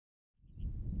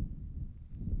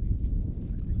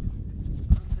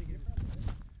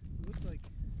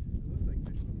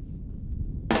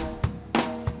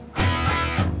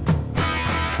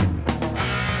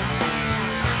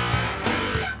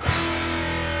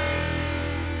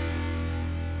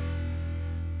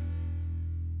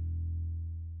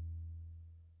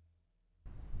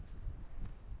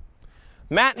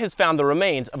Matt has found the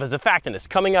remains of a Xiphactinus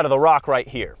coming out of the rock right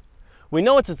here. We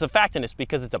know it's a Xiphactinus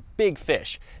because it's a big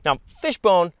fish. Now, fish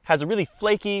bone has a really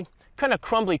flaky, kind of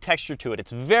crumbly texture to it.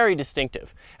 It's very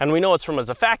distinctive. And we know it's from a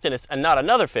Xiphactinus and not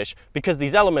another fish because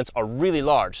these elements are really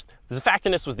large. The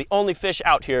Xiphactinus was the only fish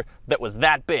out here that was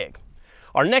that big.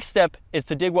 Our next step is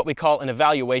to dig what we call an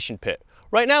evaluation pit.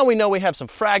 Right now we know we have some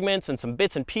fragments and some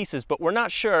bits and pieces, but we're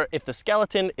not sure if the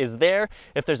skeleton is there,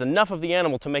 if there's enough of the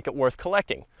animal to make it worth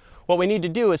collecting. What we need to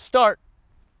do is start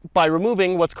by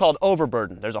removing what's called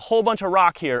overburden. There's a whole bunch of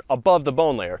rock here above the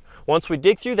bone layer. Once we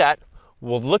dig through that,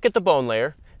 we'll look at the bone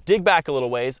layer, dig back a little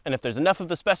ways, and if there's enough of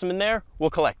the specimen there, we'll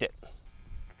collect it.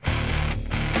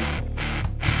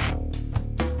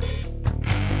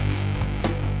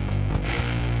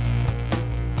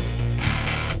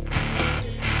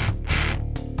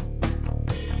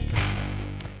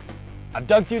 I've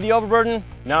dug through the overburden,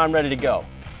 now I'm ready to go.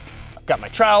 I've got my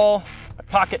trowel, my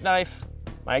pocket knife,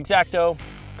 my X-Acto,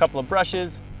 a couple of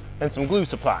brushes, and some glue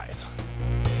supplies.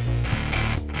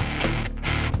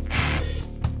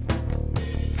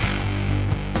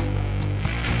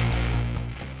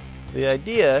 The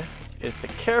idea is to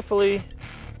carefully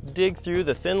dig through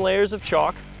the thin layers of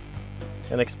chalk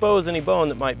and expose any bone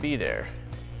that might be there.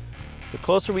 The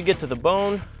closer we get to the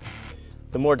bone,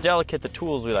 the more delicate the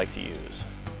tools we like to use.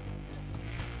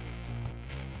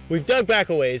 We've dug back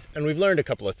a ways and we've learned a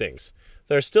couple of things.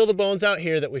 There are still the bones out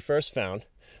here that we first found.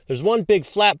 There's one big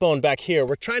flat bone back here.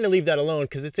 We're trying to leave that alone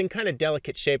because it's in kind of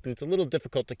delicate shape and it's a little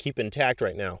difficult to keep intact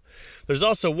right now. There's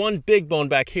also one big bone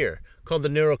back here called the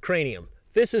neurocranium.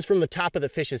 This is from the top of the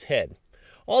fish's head.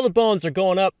 All the bones are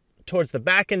going up towards the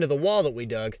back end of the wall that we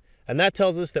dug, and that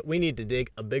tells us that we need to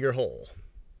dig a bigger hole.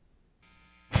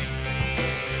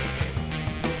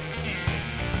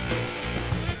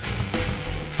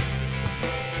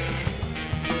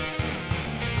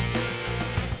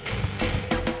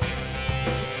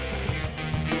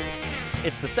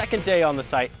 It's the second day on the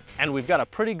site, and we've got a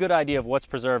pretty good idea of what's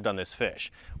preserved on this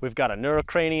fish. We've got a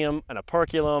neurocranium, an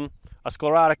operculum, a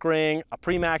sclerotic ring, a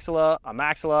premaxilla, a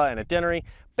maxilla, and a dentary.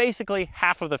 Basically,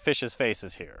 half of the fish's face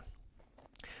is here.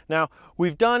 Now,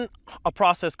 we've done a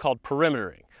process called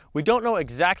perimetering. We don't know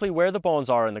exactly where the bones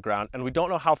are in the ground, and we don't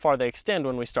know how far they extend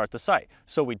when we start the site.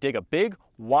 So we dig a big,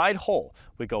 wide hole.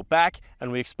 We go back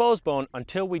and we expose bone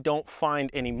until we don't find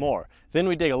any more. Then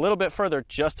we dig a little bit further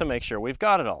just to make sure we've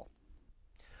got it all.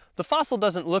 The fossil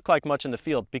doesn't look like much in the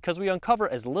field because we uncover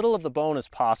as little of the bone as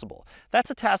possible. That's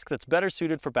a task that's better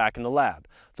suited for back in the lab.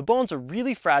 The bones are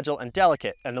really fragile and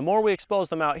delicate, and the more we expose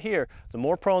them out here, the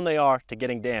more prone they are to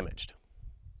getting damaged.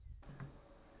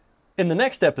 In the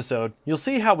next episode, you'll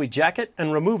see how we jacket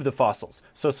and remove the fossils,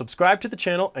 so subscribe to the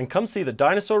channel and come see the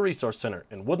Dinosaur Resource Center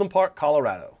in Woodland Park,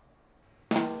 Colorado.